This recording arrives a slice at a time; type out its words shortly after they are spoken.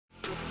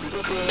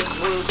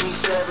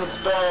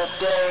27th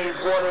birthday,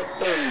 what it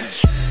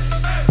is.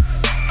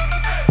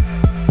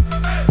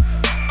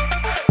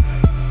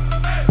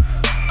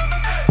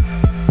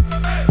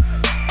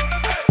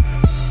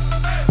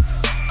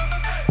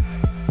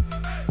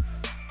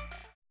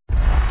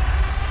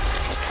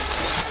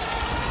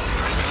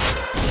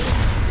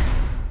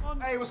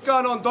 Hey, what's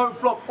going on? Don't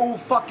flop all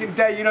fucking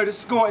day. You know the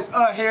score is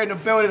here in the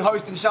building,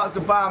 hosting. Shouts to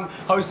Bam,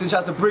 hosting.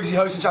 Shouts to Briggsy,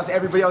 hosting. Shouts to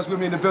everybody else with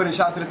me in the building.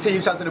 Shouts to the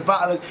team. Shouts to the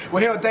battlers. We're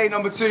here on day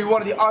number 2,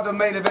 one of the other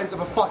main events of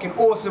a fucking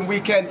awesome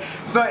weekend.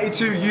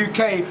 32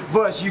 UK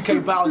versus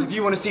UK battles. If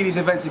you want to see these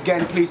events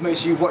again, please make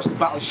sure you watch the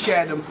battles,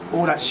 share them,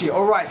 all that shit.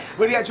 All right,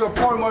 we're gonna get to a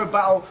promo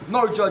battle.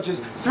 No judges.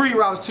 3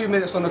 rounds, 2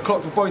 minutes on the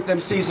clock for both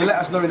MCs. So let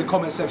us know in the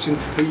comment section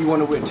who you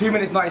want to win. 2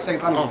 minutes, 90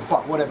 seconds. I don't give a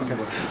fuck. Whatever.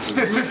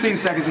 Spit 15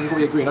 seconds if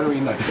you agree. I don't really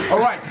know. All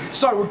right.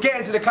 So we'll get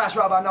into the clash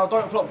right about now.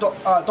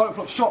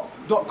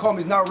 Don'tflopshop.com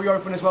is now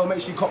reopened as well. Make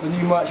sure you cop the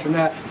new merch from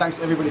there. Thanks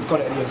to everybody who's got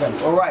it at the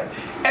event. All right,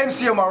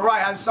 MC on my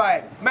right hand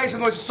side. Make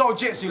some noise for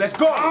SOLJITSU. Let's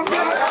go. And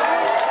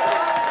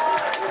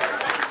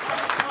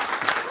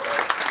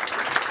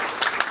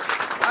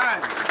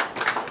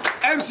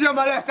MC on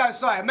my left hand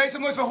side. Make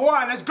some noise for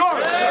JUAN. Let's go. All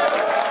right,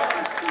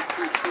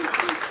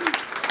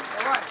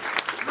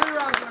 3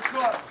 rounds on the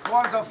clock.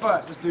 JUAN's up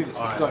first. Let's do this.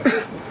 Let's go.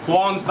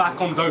 JUAN's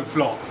back on Don't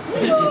Flop.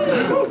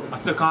 I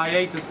took a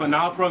hiatus, but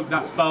now I broke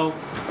that spell.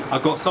 I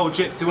got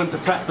SOLJITSU into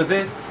prep for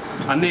this.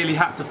 I nearly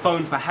had to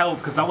phone for help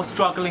because I was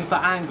struggling for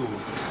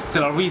angles.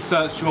 Till I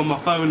researched you on my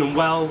phone, and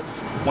well,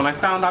 when I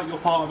found out you're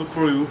part of a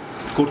crew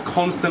called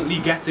Constantly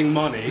Getting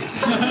Money,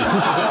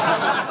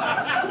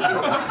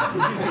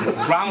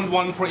 round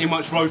 1 pretty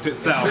much wrote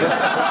itself.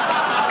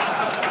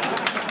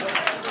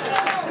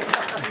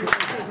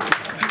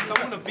 I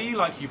want to be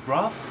like you,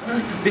 bruv.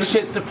 This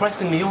shit's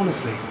depressing me,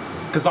 honestly.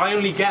 Because I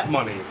only get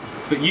money,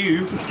 but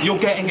you're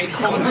getting it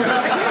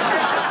constantly.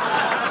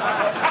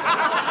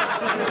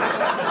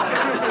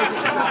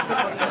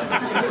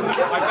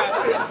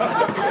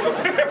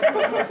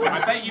 I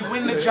bet you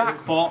win the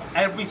jackpot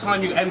every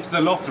time you enter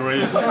the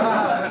lottery,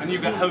 and you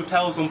get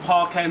hotels on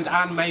Park End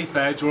and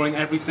Mayfair during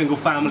every single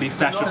family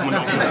session of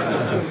Monopoly.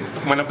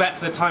 When I bet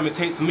for the time it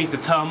takes for me to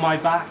turn my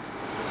back,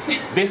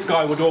 this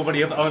guy would already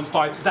have earned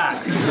 5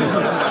 stacks.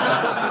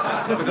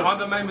 But the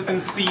other members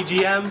in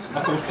CGM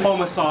are called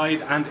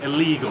homicide and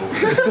illegal.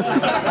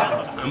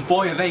 And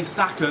boy are they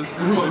stackers,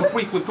 but a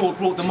frequent thought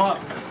brought them up.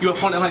 You were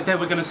pointing like they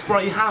were going to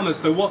spray hammers,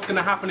 so what's going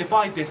to happen if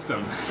I diss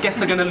them? Guess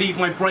they're going to leave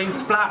my brain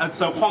splattered,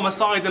 so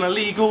homicide and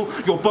illegal,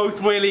 you're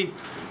both really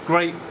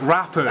great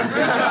rappers.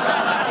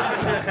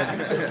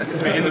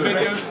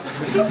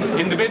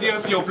 in the video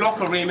for your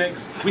Blocker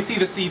remix, we see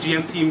the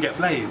CGM team get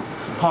blazed,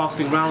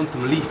 passing round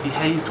some leafy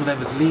haze till they're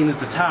as lean as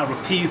the Tower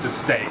of Pisa's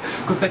state,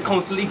 because they're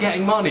constantly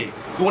getting money.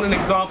 You want an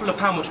example of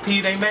how much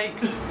pee they make?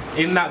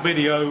 In that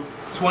video,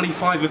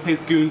 25 of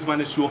his goons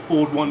managed to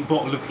afford 1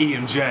 bottle of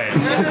E&J.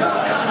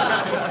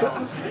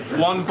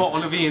 1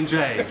 bottle of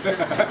E&J.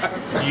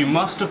 You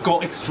must have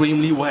got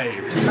extremely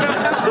waved.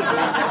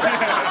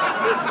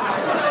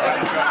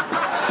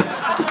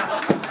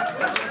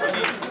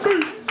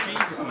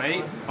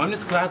 I'm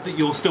just glad that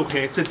you're still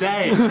here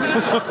today.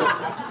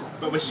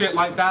 But with shit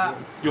like that,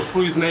 your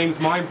crew's name's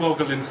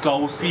mind-boggling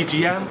soul,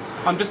 CGM.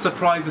 I'm just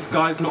surprised this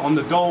guy's not on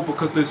the dole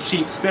because those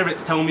cheap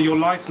spirits tell me your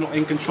life's not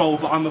in control,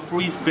 but I'm a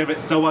free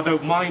spirit, so I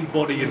don't mind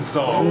body and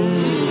soul.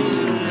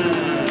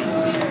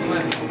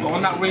 But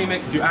on that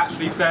remix, you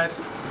actually said,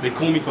 they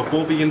call me for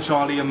Bobby and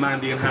Charlie and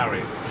Mandy and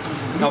Harry.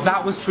 Now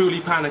that was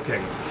truly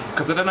panicking,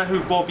 because I don't know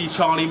who Bobby,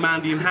 Charlie,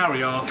 Mandy and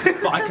Harry are,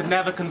 but I could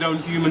never condone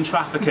human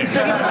trafficking.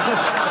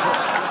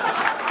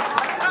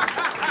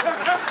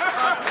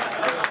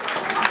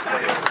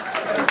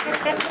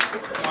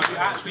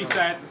 Actually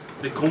said,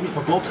 they call me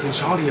for Bob and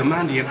Charlie and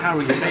Mandy and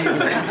Harry and David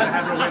and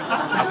heroin.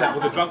 I bet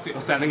all the drugs that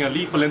you're selling are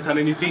lethal and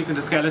turning these things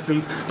into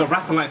skeletons. But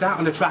rapping like that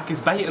on the track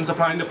is bait and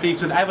supplying the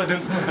thieves with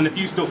evidence. And if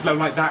you still flow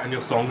like that in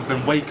your songs,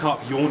 then wake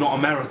up, you're not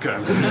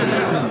American.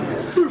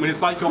 I mean,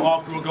 it's like you're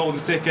after a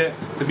golden ticket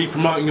to be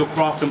promoting your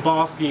craft and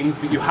bar schemes,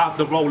 but you have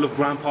the role of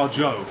Grandpa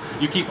Joe.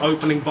 You keep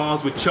opening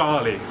bars with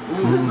Charlie.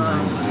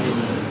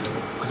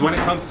 Because when it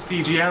comes to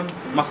CGM,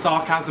 my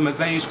sarcasm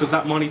has aged because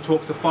that money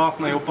talks so fast,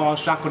 now your bars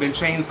shackled in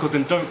chains. Because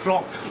in Don't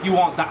Flop, you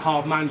aren't that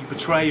hard man you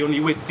portray. Only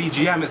with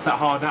CGM, it's that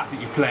hard act that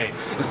you play.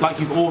 It's like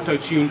you've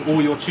auto-tuned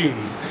all your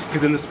tunes.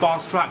 Because in the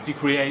sparse tracks you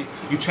create,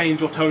 you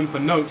change your tone for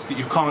notes that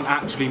you can't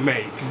actually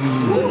make.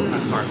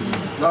 That's fine.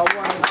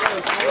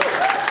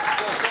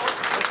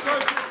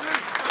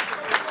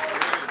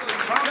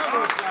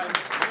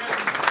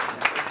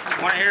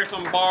 Want to hear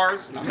some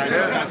bars? No,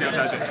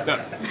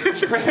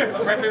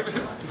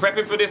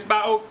 prepping for this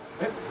battle,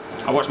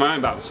 I watch my own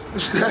battles.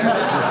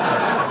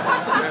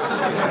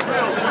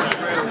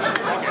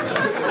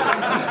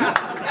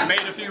 I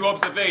made a few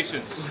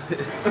observations.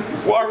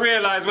 What I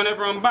realised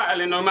whenever I'm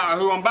battling, no matter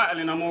who I'm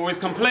battling, I'm always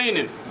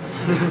complaining.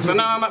 So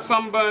now I'm at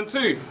Sunburn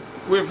 2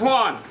 with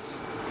JUAN.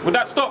 Would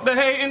that stop the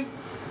hating?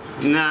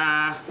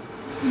 Nah.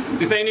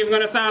 This ain't even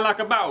gonna sound like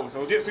a battle,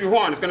 so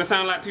JUAN, it's gonna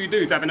sound like 2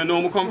 dudes having a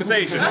normal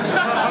conversation.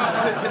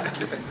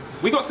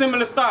 We got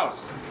similar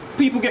styles.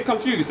 People get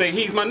confused, say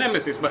he's my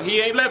nemesis, but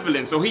he ain't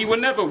leveling, so he will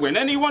never win.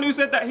 Anyone who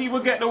said that he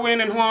would get the win,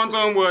 in Juan's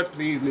own words,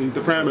 please leave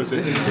the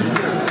premises.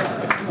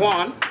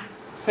 Juan,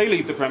 say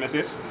leave the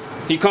premises.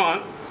 He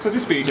can't, because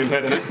his speech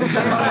impediment.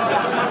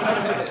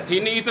 He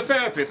needs a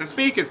therapist, a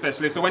speaking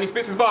specialist, so when he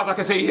spits his bars, I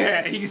can say,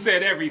 yeah, he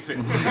said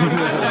everything.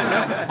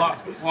 But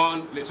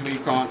Juan literally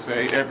can't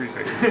say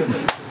everything.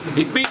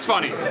 He speaks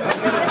funny. He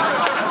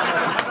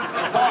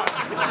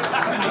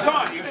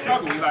can't, he'll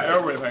struggle. He's like,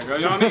 everything, you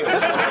know what I mean?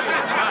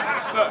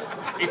 Look,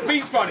 he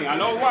speaks funny, I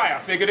know why, I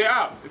figured it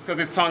out. It's because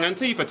his tongue and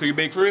teeth are too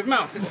big for his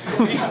mouth.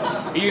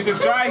 He uses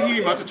dry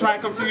humour to try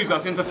and confuse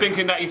us into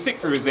thinking that he's sick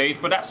for his age,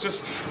 but that's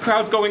just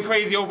crowds going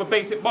crazy over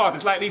basic bars.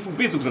 It's like Lethal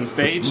Bizzles on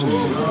stage.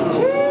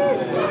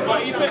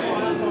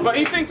 But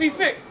he thinks he's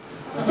sick.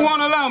 Juan,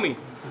 allow me.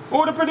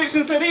 All the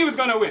predictions said he was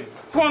going to win.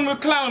 Juan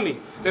would clown me.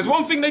 There's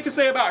one thing they could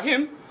say about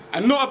him,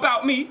 and not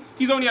about me.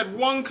 He's only had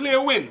one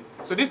clear win.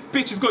 So this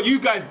bitch has got you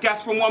guys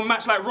gassed from one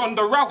match like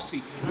Ronda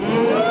Rousey.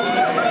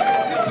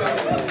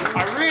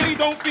 I really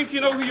don't think you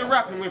know who you're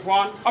rapping with,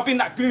 Juan. I've been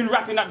that goon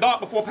rapping that dark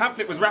before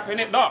Pamphlet was rapping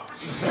it dark.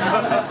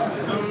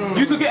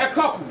 You could get a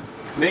couple,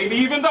 maybe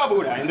even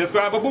double that.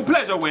 Indescribable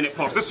pleasure when it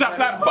pops. The strap's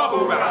like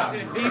bubble wrap.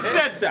 He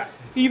said that.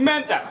 He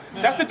meant that.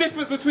 That's the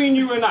difference between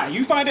you and I.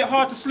 You find it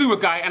hard to slew a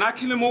guy and I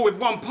kill him all with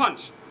one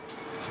punch.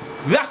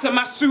 That's a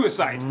mass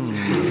suicide.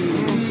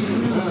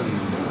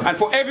 And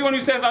for everyone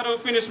who says I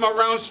don't finish my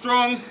round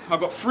strong,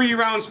 I've got 3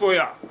 rounds for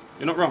ya.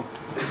 You're not wrong.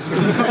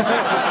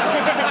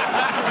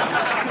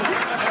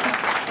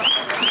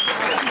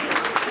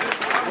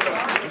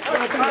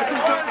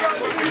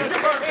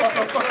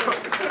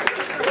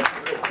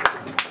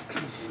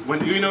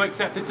 When Uno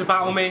accepted to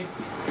battle me,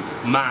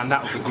 man,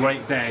 that was a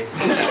great day.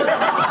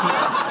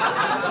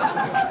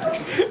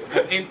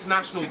 An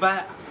international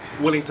vet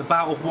willing to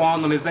battle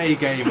Juan on his A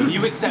game. When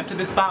you accepted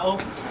this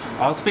battle,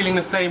 I was feeling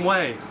the same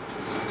way.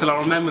 Till I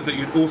remembered that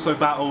you'd also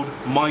battled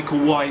Michael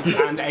White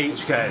and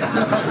HK.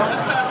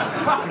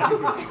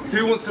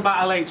 Who wants to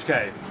battle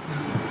HK?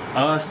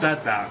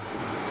 Said that.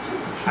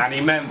 And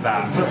he meant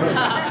that.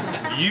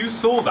 You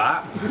saw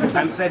that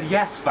and said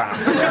yes, fam.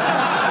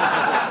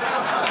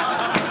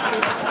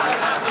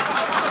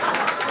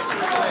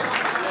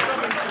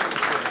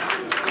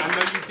 And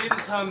though you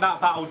didn't turn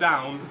that battle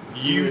down,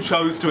 you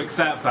chose to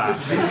accept that.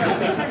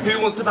 Who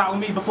wants to battle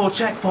me before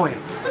checkpoint?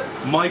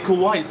 Michael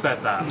White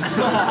said that.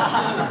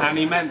 And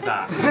he meant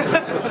that.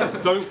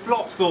 Don't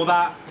Flop saw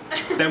that,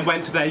 then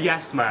went to their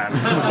yes man.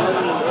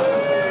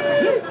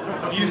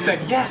 You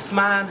said yes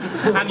man,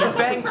 and you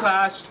then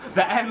clashed.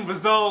 The end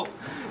result,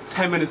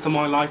 10 minutes of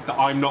my life that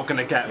I'm not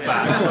gonna get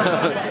back.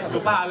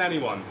 You'll battle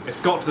anyone.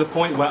 It's got to the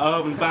point where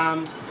Urban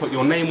Bam put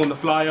your name on the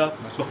flyer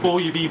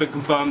before you've even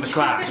confirmed the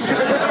clash.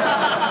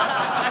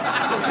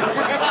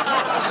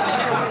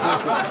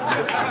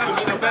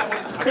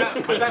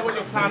 I bet when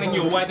you're planning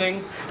your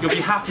wedding, you'll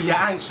be happy yet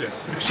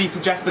anxious. She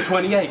suggests the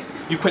 28th.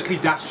 You quickly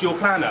dash to your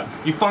planner.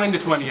 You find the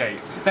 28th.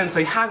 Then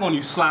say, hang on,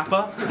 you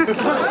slapper.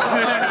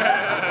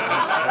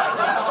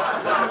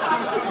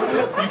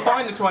 You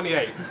find the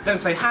 28th. Then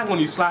say, hang on,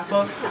 you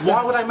slapper.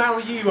 Why would I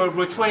marry you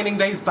over a training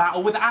day's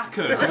battle with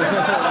Akkers?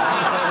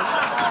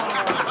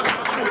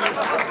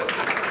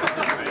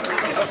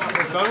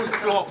 Don't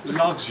Flop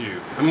loves you.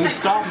 I mean,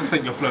 staffers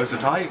think your flows are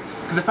tight.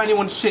 Because if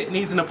anyone shit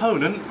needs an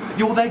opponent,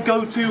 you're their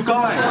go-to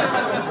guy.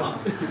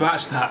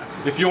 Scratch that.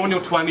 If you're in your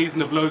 20s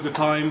and have loads of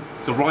time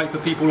to write for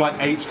people like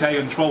HK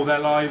and troll their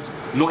lives,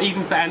 not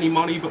even for any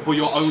money but for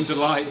your own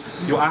delight,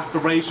 your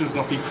aspirations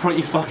must be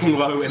pretty fucking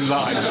low in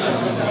life.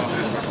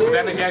 But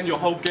then again, your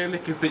whole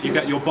gimmick is that you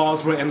get your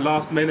bars written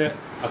last minute,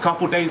 a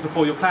couple days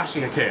before you're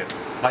clashing a kid.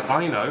 Like,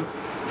 I know.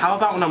 How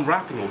about when I'm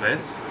rapping all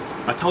this,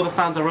 I told the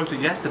fans I wrote it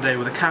yesterday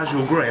with a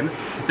casual grin,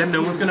 then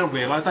no one's going to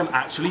realise I'm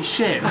actually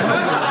shit. Just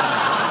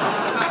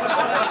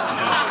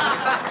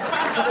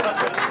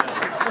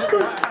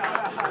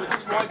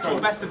write to your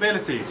best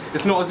ability.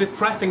 It's not as if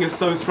prepping is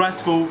so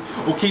stressful,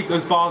 or keep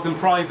those bars in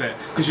private,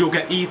 because you'll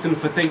get eaten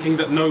for thinking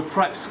that no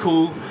prep's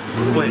cool.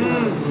 Wait,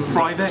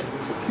 private?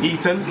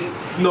 Eaten?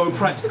 No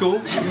prep school?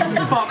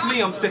 Fuck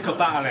me, I'm sick of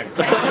battling.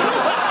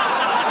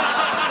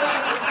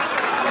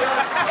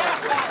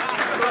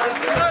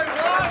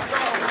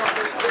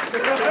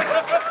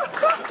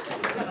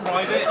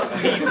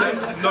 Private, Eton,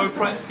 no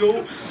prep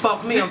school.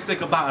 Fuck me, I'm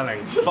sick of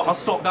battling. But I'll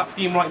stop that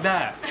scheme right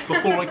there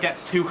before it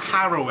gets too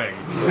harrowing.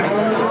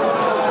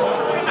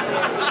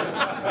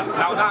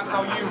 Now that's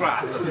how you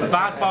rap. If it's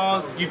bad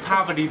bars, you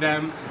parody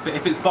them. But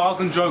if it's bars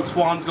and jokes,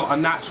 one's got a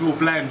natural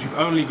blend, you've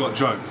only got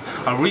jokes.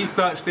 I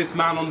researched this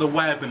man on the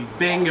web and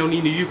bing,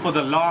 only knew you for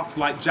the laughs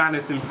like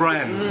Janice and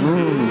Friends.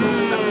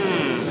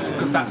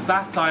 Because that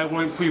satire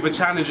won't prove a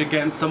challenge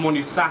against someone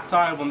who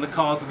satire on the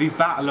cards of these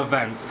battle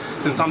events.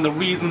 Since I'm the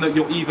reason that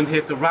you're even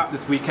here to rap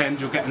this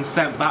weekend, you're getting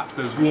sent back to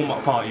those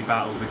warm-up party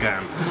battles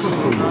again.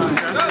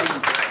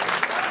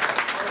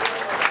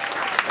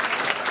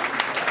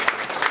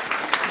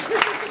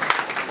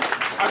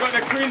 I got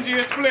the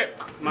cringiest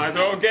flip. Might as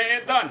well get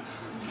it done.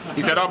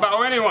 He said, I'll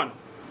battle anyone.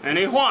 And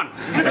he won.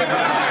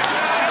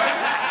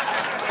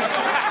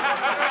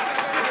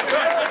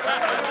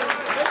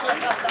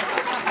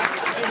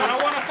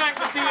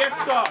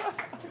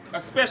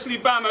 especially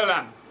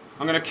Bamerlam.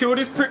 I'm gonna kill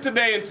this prick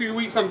today. In 2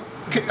 weeks, I'm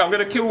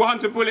gonna kill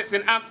 100 bullets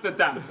in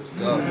Amsterdam.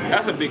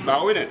 That's a big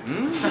battle, isn't it?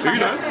 You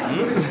know.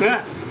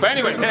 Yeah. But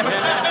anyway, if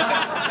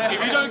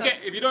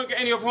you don't get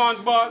any of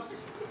Juan's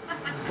bars,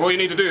 all you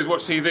need to do is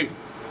watch TV.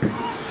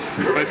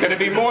 But it's gonna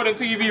be more than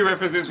TV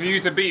references for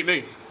you to beat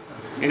me.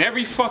 In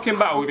every fucking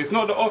battle, if it's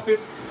not The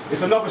Office,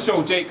 it's another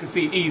show Jake can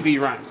see easy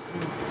rhymes.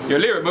 Your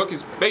lyric book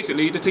is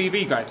basically the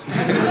TV guide.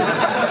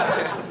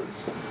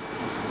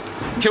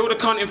 Kill the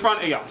cunt in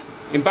front of you.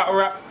 In battle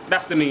rap,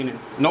 that's the meaning.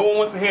 No one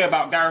wants to hear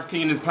about Gareth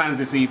Keenan's plans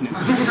this evening.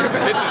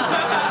 Listen,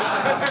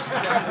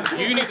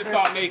 you need to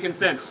start making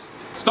sense.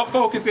 Stop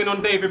focusing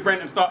on David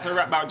Brent and start to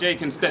rap about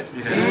Jake instead.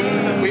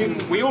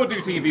 We all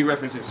do TV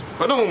references,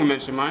 but no one will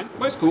mention mine.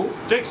 But it's cool.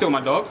 Jake's still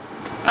my dog.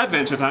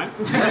 Adventure time.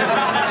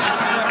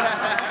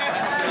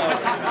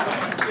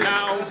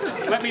 Now,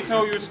 let me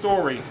tell you a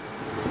story.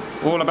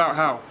 All about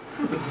how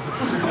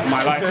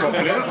my life got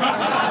flipped.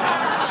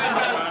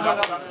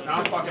 Now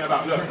I'm fucking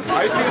about, look,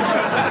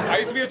 I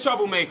used to be a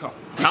troublemaker.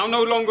 Now I'm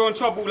no longer in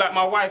trouble like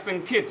my wife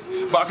and kids,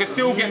 but I can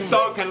still get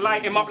dark and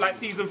light him up like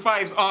season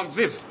 5's Aunt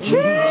Viv.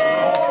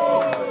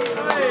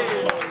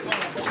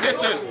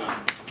 Listen,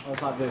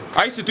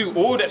 I used to do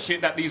all that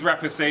shit that these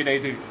rappers say they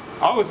do.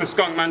 I was the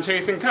skunk man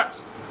chasing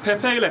cats.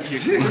 Pepe Le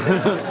Pew.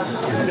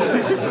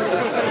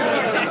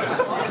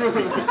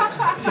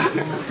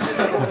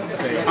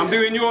 I'm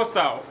doing your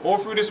style all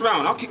through this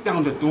round. I'll kick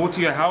down the door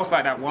to your house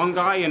like that one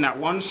guy in that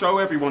one show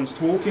everyone's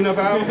talking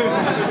about.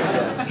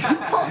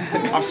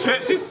 I've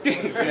stretched his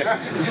skin.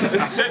 Yes.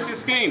 I've stretched his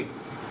skin.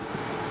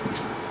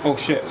 Oh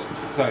shit.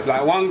 So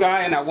like one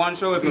guy in that one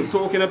show everyone's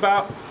talking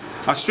about.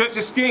 I stretched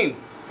his skin,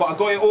 but I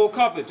got it all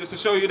covered just to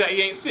show you that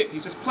he ain't sick.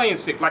 He's just playing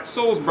sick, like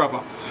Soul's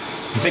brother.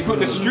 They put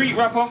the street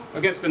rapper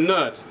against the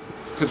nerd,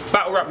 because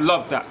battle rap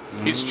loved that.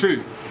 It's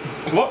true.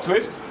 Plot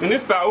twist, in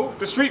this battle,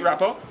 the street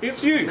rapper,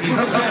 it's you.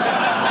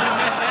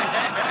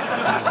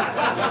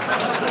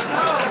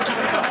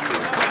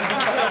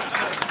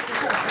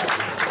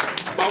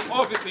 I'm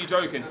obviously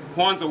joking.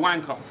 Juan's a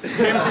wanker.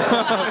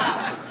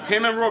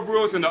 Him and Rob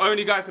Wilson, the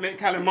only guys to make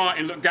Callum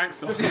Martin look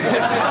gangster. They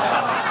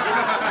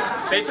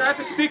tried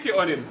to stick it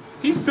on him.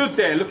 He stood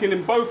there looking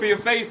in both of your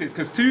faces,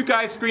 because 2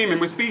 guys screaming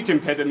with speech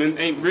impediment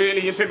ain't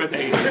really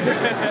intimidating.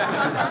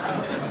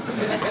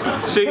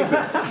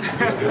 Jesus.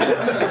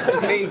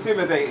 Ain't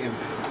intimidating.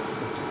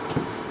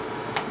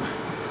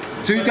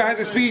 2 guys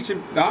with speech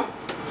impediment. Huh?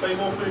 Say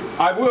more thing.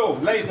 I will,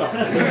 later.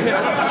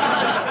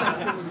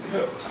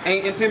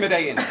 Ain't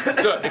intimidating.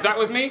 Look, if that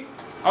was me,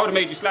 I would have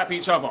made you slap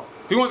each other.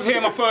 Who wants to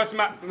hear my first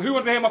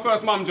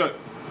mum joke?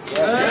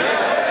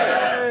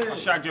 Yeah. I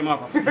shagged your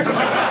mother.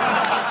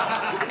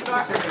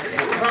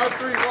 Round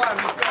 3, 1.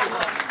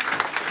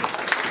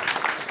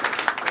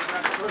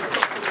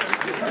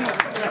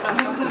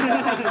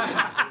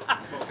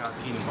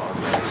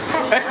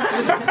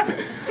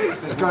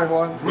 Let's go,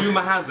 Juan.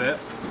 Rumour has it,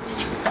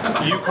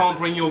 you can't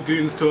bring your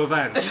goons to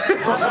events.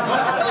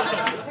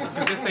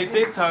 Because if they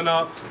did turn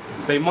up,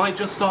 they might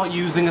just start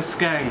using a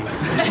skeng.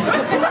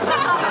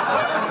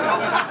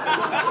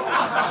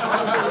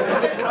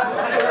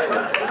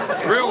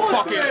 Real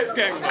fucking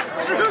skeng man.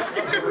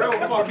 Real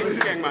fucking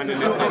skeng man in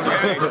this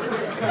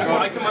bitch. Well,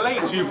 I can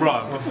relate to you,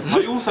 bro.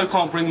 I also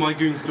can't bring my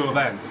goons to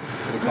events.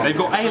 They've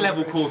got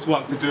A-level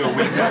coursework to do a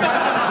weekend.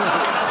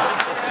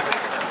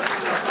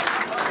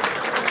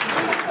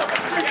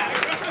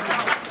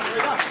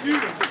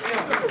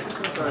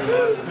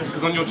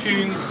 Because on your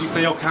tunes, you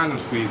say you're cannon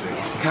squeezing,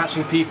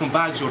 catching pee from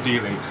bags you're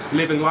dealing,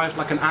 living life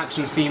like an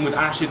action scene with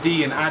Asher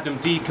D and Adam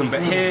Deacon,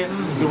 but here,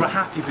 you're a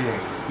happy being.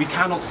 We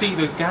cannot see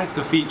those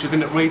gangster features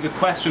and it raises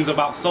questions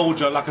about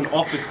Soldier like an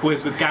office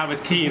quiz with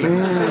Gareth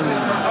Keenan.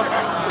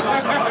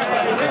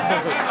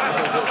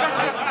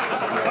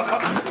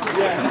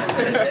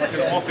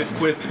 Office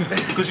quiz,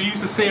 because you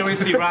used to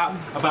seriously rap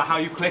about how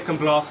you click and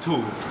blast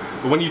tools.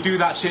 But when you do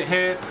that shit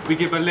here, we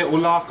give a little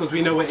laugh because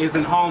we know it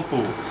isn't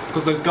harmful.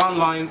 Because those gun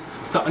lines,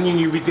 something you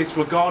knew we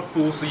disregard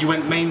for, so you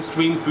went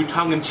mainstream through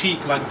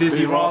tongue-in-cheek like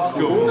Dizzy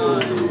Rascal.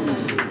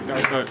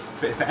 But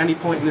if at any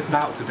point in this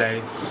bout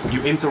today,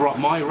 you interrupt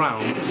my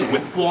rounds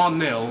with Juan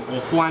Nil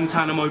or Juan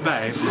Tanamo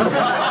Bay,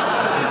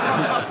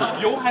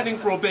 you're heading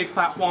for a big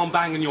fat Juan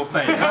bang in your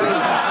face.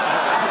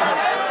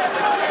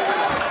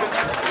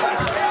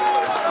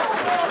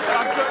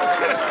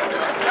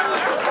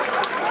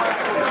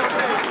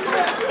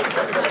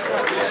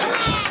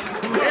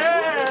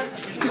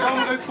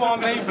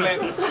 Name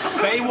blips,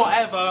 say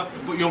whatever,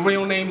 but your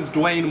real name's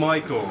Dwayne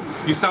Michael.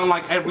 You sound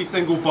like every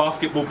single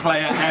basketball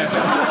player ever.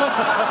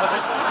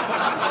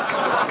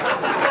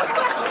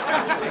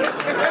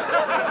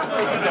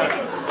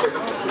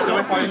 So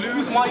if I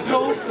lose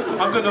Michael,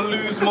 I'm gonna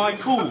lose my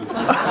cool.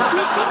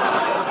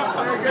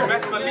 You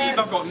best believe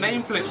I've got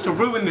name flips to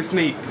ruin this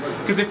sneak.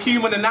 Because if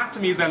human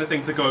anatomy is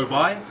anything to go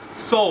by,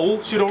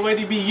 Soul should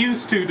already be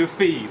used to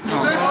defeat.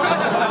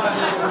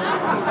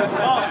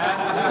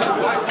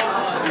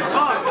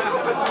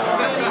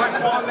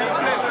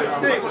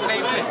 Sick. got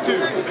name flips too.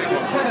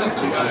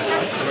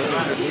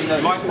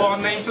 Like bar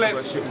name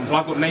flips? Well,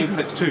 I've got name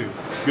flips too.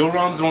 Your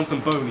arms are on some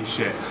bony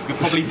shit. You'll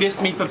probably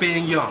diss me for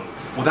being young.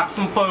 Well, that's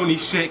some bony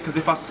shit, because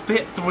if I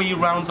spit 3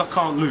 rounds, I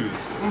can't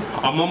lose.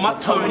 I'm on my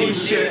Tony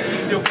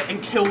shit, so you're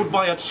getting killed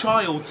by a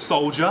child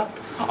soldier.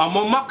 I'm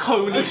on my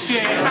Coney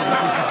shit. You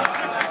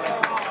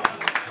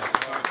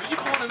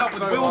partnered up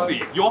with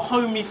Wilsey. Your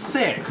homie's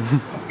sick.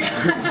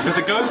 Because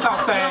it goes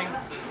without saying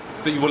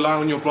that you rely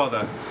on your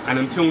brother, and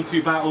in 2 on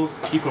 2 battles,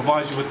 he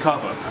provides you with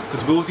cover.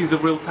 Because Wilsey's the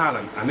real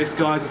talent, and this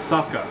guy's a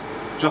sucker.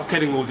 Just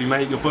kidding, Wilsey,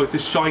 mate. You're both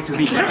as shite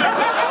as each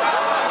other.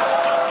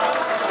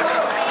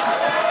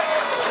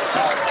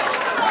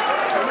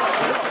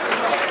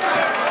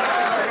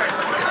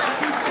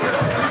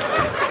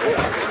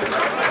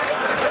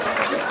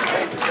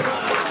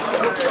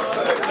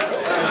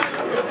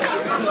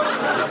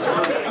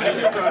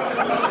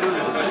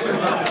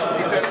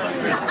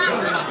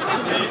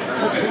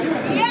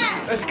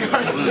 Let's go.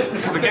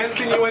 Because against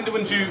Innuendo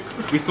and Duke,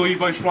 we saw you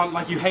both blunt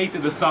like you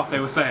hated the stuff they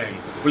were saying.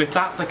 Well, if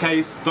that's the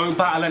case, don't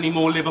battle any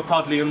more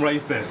Liverpudlian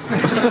racists. You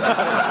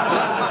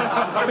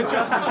were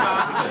just as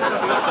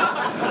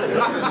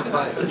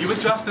bad. You were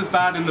just as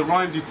bad in the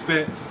rhymes you'd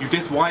spit. You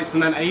dissed whites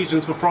and then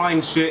Asians for frying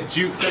shit.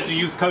 Duke said you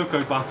used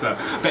cocoa butter.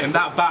 But in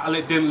that battle,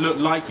 it didn't look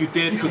like you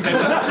did, because they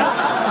were...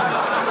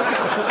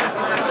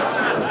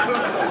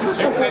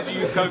 Duke said you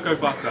used cocoa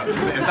butter.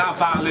 In that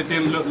battle it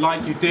didn't look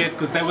like you did,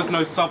 because there was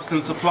no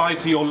substance applied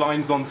to your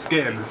lines on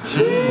skin.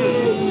 Since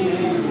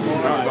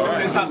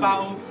that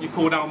battle, you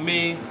called out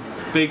me,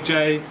 Big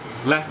J,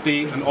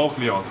 Lefty and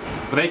Oglios.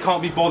 But they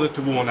can't be bothered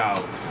to warn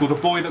out. Well, the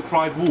boy that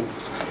cried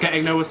wolf,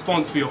 getting no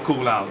response for your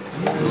call-outs.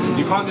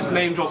 You can't just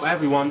name drop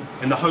everyone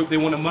in the hope they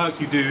want to murk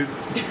you, dude.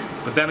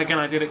 But then again,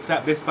 I did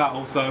accept this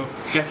battle, so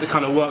guess it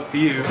kind of worked for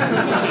you.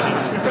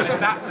 But if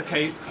that's the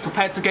case,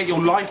 prepared to get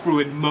your life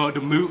ruined,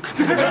 murder mook.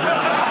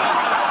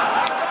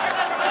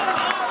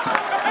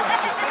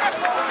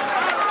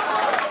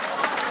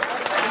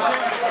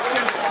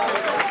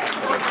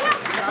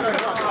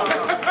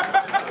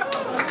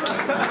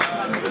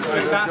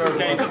 If that's the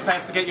case,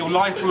 prepared to get your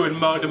life ruined,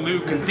 murder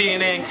mook, and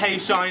DNA and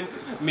K-Shine,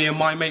 me and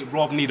my mate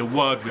Rob need a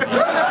word with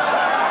you.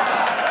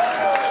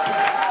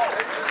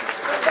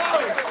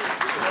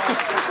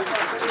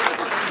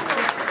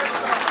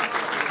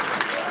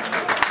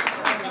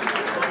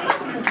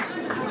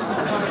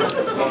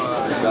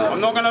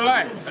 I'm not gonna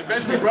lie.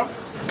 Avenge me, bro.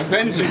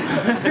 Avenge me.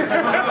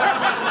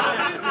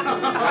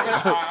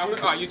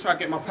 Alright, you try to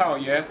get my power,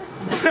 yeah?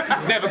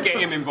 Never get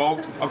him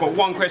involved. I've got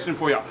one question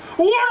for you.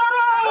 What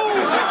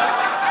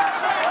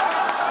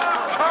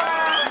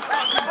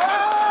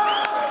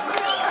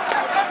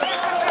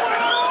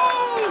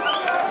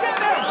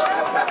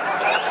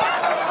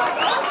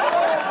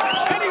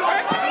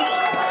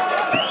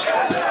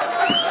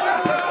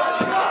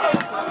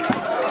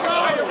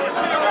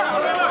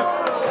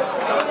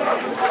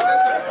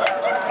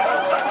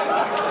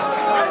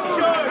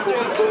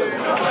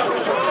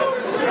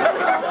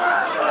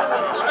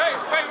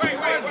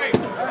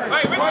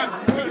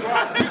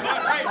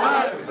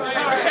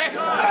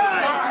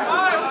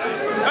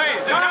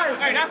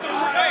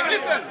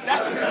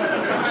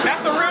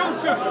That's a real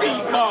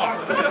defeat mark.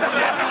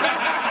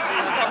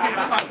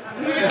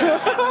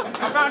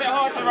 I found it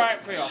hard to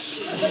write for you.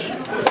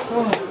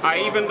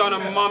 I even done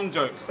a mum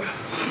joke.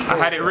 I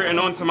had it written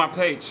onto my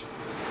page.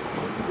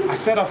 I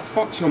said I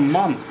fucked your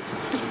mum.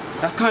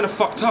 That's kind of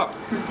fucked up,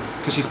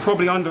 because she's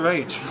probably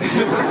underage.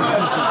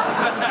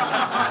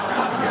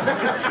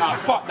 Nah,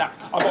 fuck that.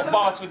 I got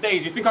bars for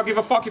days. You think I give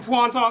a fuck if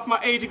Juan's half my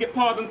age and get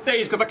parred on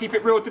stage because I keep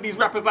it real to these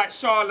rappers like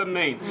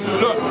Charlemagne?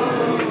 Look,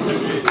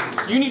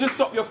 you need to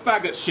stop your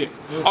faggot shit.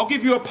 I'll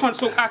give you a punch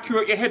so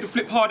accurate your head will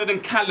flip harder than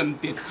Callum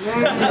did.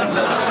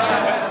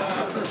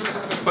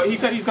 But he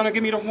said he's gonna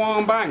give me the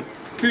Juan bang.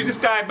 Who's this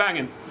guy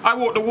banging? I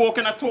walk the walk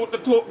and I talk the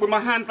talk with my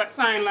hands like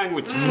sign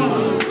language.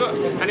 Look,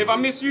 and if I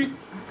miss you,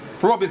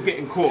 Rob is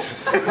getting caught.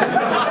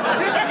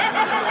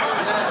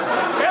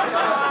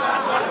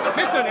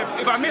 Listen,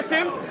 if I miss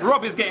him,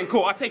 Rob is getting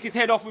caught. I take his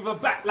head off with a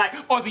bat like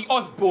Ozzy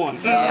Osbourne.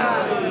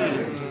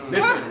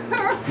 Listen,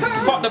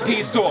 fuck the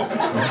peace talk.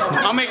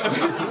 I'll make the...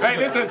 Hey,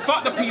 listen,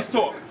 fuck the peace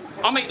talk.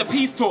 I'll make the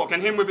peace talk and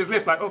him with his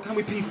lips like, oh, can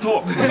we peace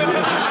talk?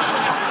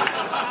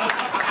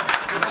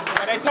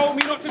 And they told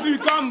me not to do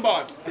gun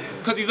bars,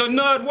 because he's a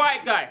nerd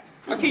white guy.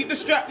 I keep the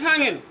strap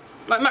hanging,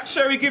 like Mac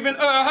Sherry giving her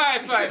a high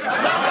five.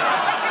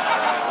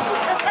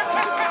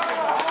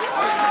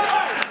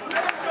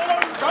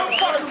 Don't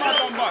fuck with my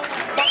gun bars.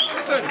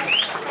 Listen,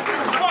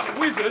 fuck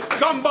wizard,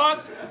 gun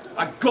bars,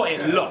 I got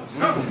it locked.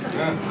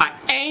 I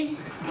aim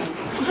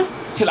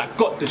till I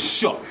got the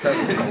shot.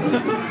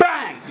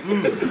 Bang!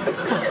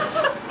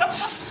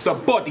 The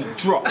body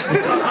drops.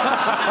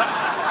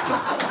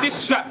 This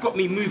strap got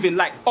me moving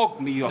like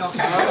Ogmios.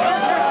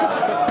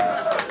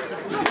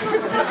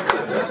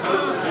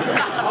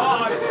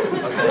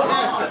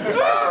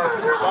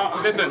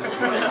 Listen,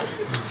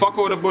 fuck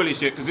all the bully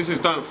shit, because this is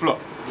Don't Flop.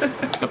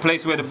 The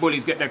place where the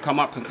bullies get their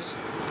comeuppance.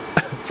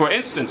 For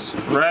instance,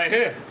 right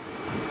here,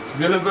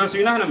 Villain vs.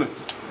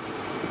 Unanimous.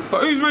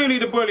 But who's really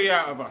the bully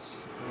out of us?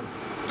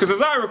 Because as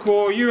I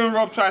recall, you and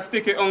Rob tried to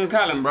stick it on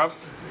Callum, bruv.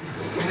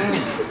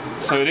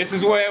 So this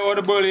is where all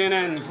the bullying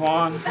ends,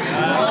 Juan.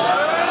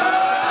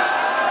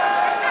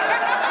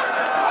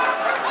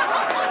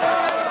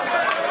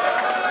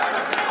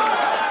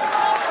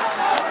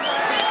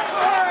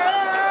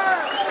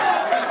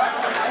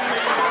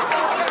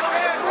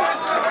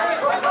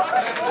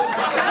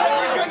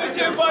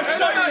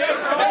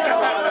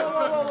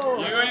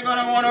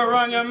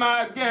 Run your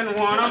mouth again,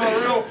 Juan. I'm a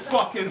real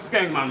fucking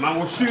skeng man.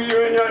 We'll shoot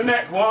you in your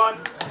neck, Juan.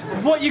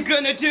 What you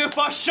gonna do if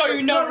I show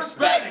you no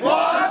respect,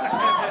 Juan?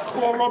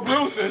 Poor Rob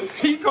Wilson,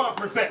 he can't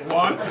protect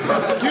Juan.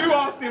 You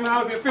asked him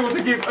how's it feel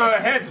to give her a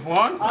head,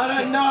 Juan. I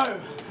don't know.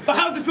 But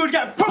how's it feel to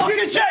get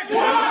pocket checked,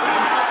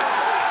 Juan?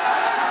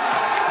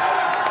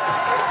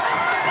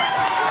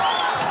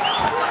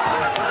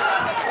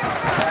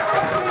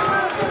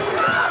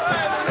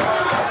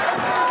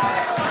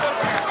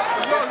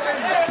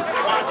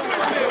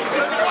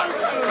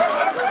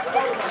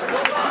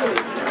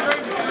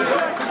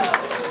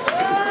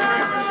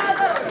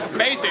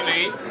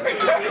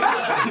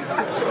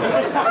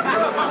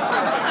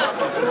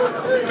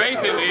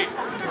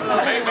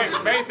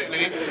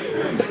 Basically,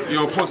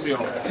 you're a pussy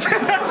hole.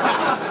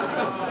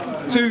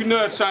 Two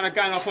nerds trying to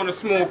gang up on a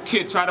small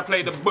kid trying to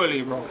play the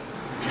bully role.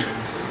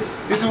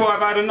 This is why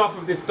I've had enough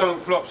of this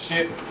don't flop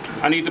shit.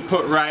 I need to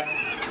put right.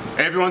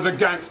 Everyone's a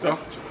gangster.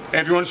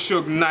 Everyone's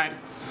Suge Knight.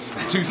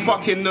 Two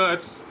fucking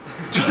nerds.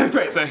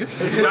 Wait, so two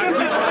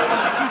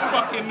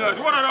fucking nerds.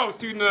 What are those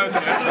two nerds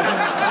here?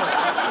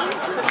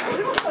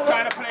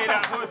 Trying to play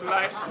that hood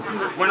life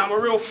when I'm a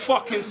real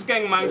fucking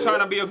skeng man trying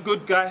to be a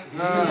good guy.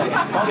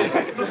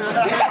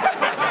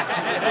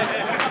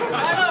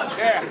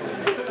 Yeah,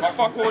 but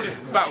fuck all this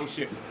battle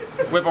shit.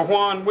 Whether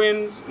Juan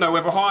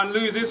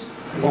loses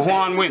or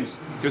Juan wins,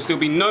 he'll still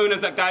be known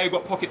as that guy who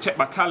got pocket checked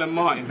by Callum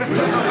Martin.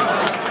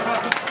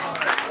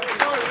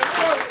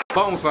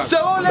 So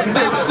all of the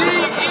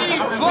DFAFD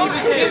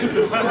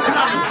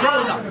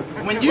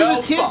when you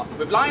was kids,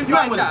 with lines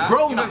like that,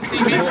 grown up.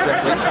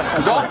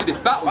 Because after this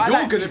battle,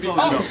 you're going to be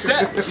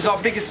upset. He's our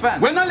biggest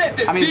fan. When I let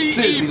the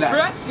DE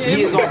press him,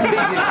 he is our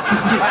biggest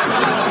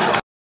fan.